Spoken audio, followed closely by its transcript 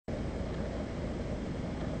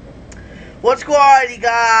What's going on, you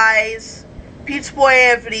guys? Pizza Boy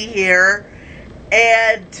Anthony here,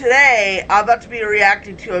 and today I'm about to be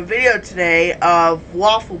reacting to a video today of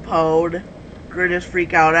WafflePwn, greatest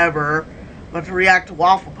freak out ever. I'm about to react to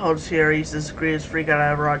WafflePwn series, this is the greatest freak out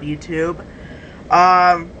ever on YouTube.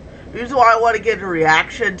 The reason why I want to get a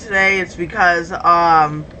reaction today is because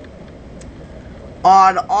on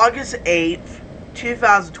August 8th,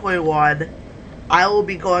 2021, I will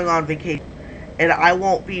be going on vacation. And I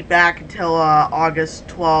won't be back until August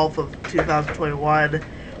 12th of 2021,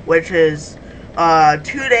 which is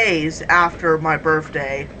 2 days after my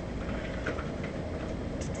birthday.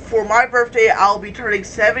 For my birthday, I'll be turning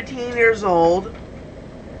 17 years old,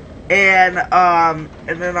 and then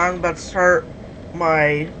I'm about to start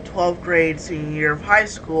my 12th grade senior year of high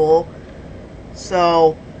school.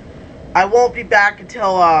 So I won't be back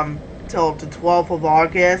until the 12th of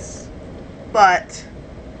August, but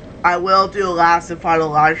I will do a last and final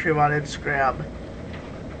live stream on Instagram.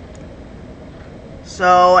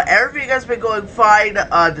 So, everything has been going fine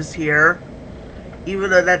this year.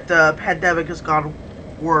 Even though that the pandemic has gone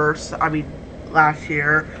worse, I mean, last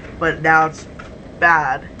year. But now it's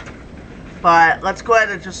bad. But, let's go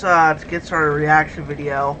ahead and just get started a reaction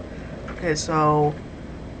video. Okay, so,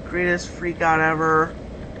 greatest freak out ever.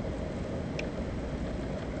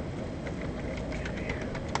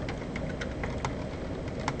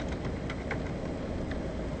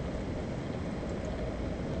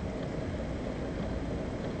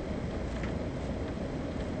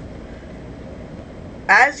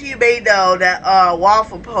 As you may know, that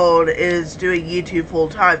WafflePwn is doing YouTube full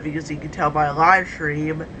time because you can tell by live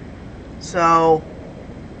stream. So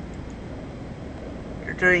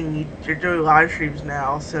you're doing live streams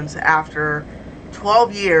now since after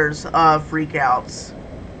 12 years of freakouts.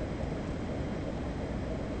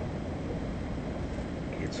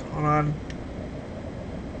 Okay, so hold on.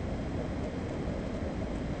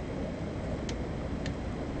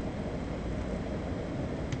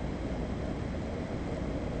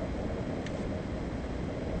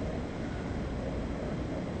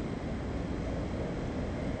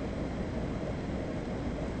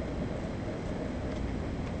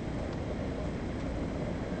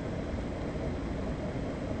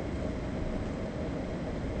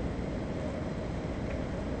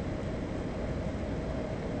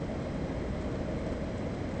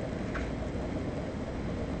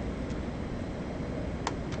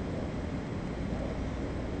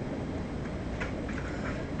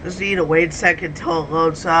 Just need to wait a second until it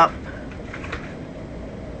loads up.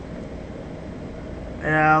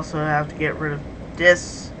 And I also have to get rid of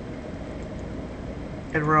this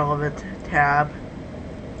irrelevant tab.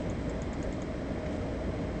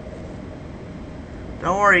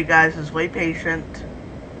 Don't worry guys, just wait patient.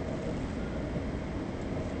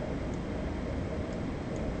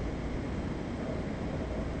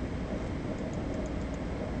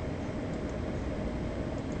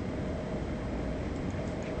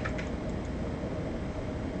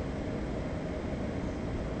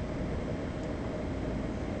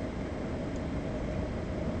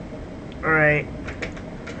 Alright,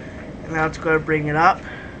 and now let's go and bring it up.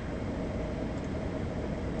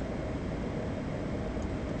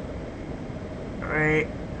 Alright.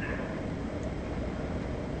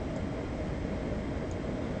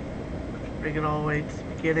 Bring it all the way to the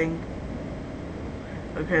beginning.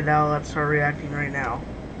 Okay, now let's start reacting right now.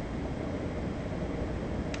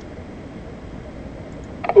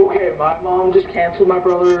 Okay, my mom just canceled my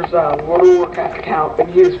brother's World of Warcraft account, and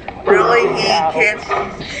he is really?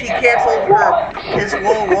 She canceled his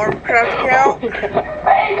World of Warcraft account?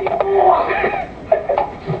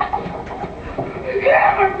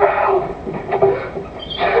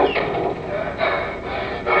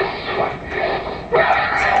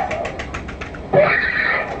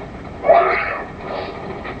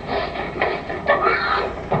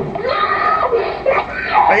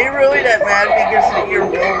 Are you really that mad because your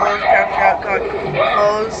World of Warcraft account got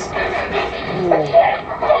closed?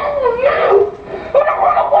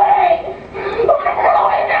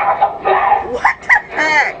 What the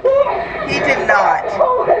heck? He did not.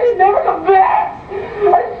 He'll never come back.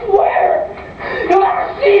 I swear. You'll never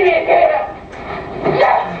see me again.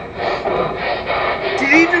 Did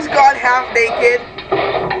he just got half naked?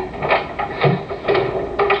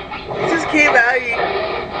 He just came out of you.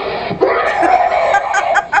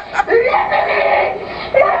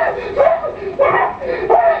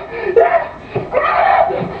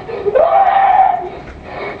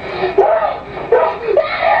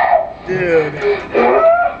 Dude.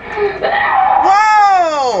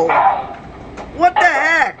 Whoa! What the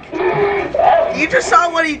heck? You just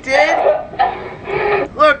saw what he did?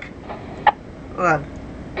 Look. Hold on.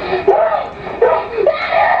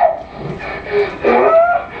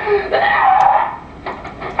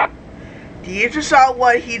 saw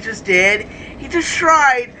what he just did? He just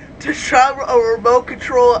tried to shove a remote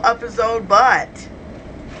control up his own butt.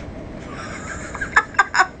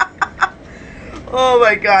 Oh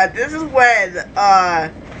my god, this is when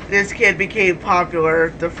this kid became popular,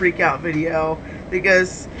 the freak out video,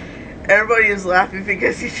 because everybody is laughing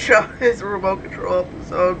because he shoved his remote control up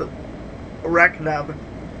his own rectum.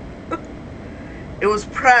 It was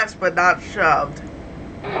pressed but not shoved.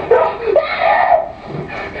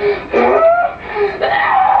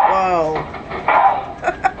 Whoa.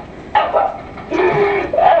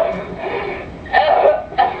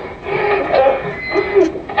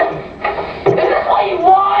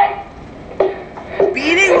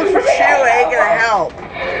 Beating with a shoe ain't gonna help.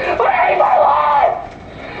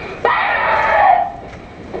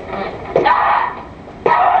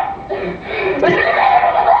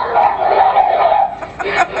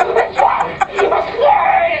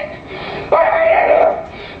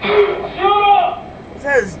 Was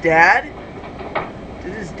that his dad?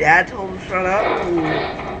 Did his dad tell him to shut up? Ooh.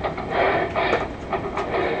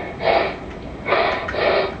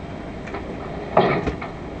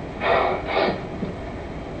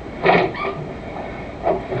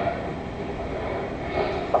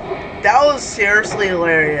 That was seriously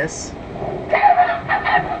hilarious.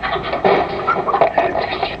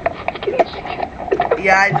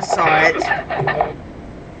 Yeah, I just saw it.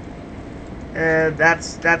 And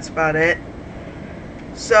that's about it.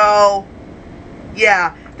 So,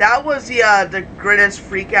 yeah, that was the greatest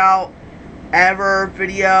freak out ever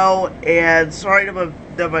video. And sorry that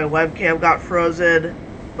my webcam got frozen,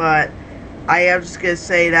 but I am just gonna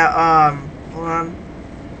say that hold on.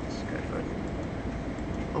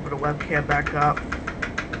 Open the webcam back up.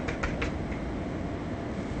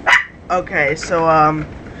 Okay, so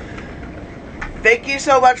thank you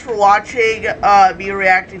so much for watching me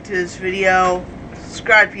reacting to this video.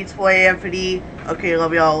 Subscribe, Pizza Boy Anthony. Okay,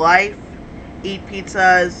 love y'all. Life, eat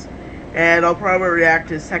pizzas, and I'll probably react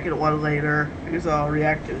to the second one later because I'll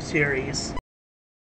react to a series.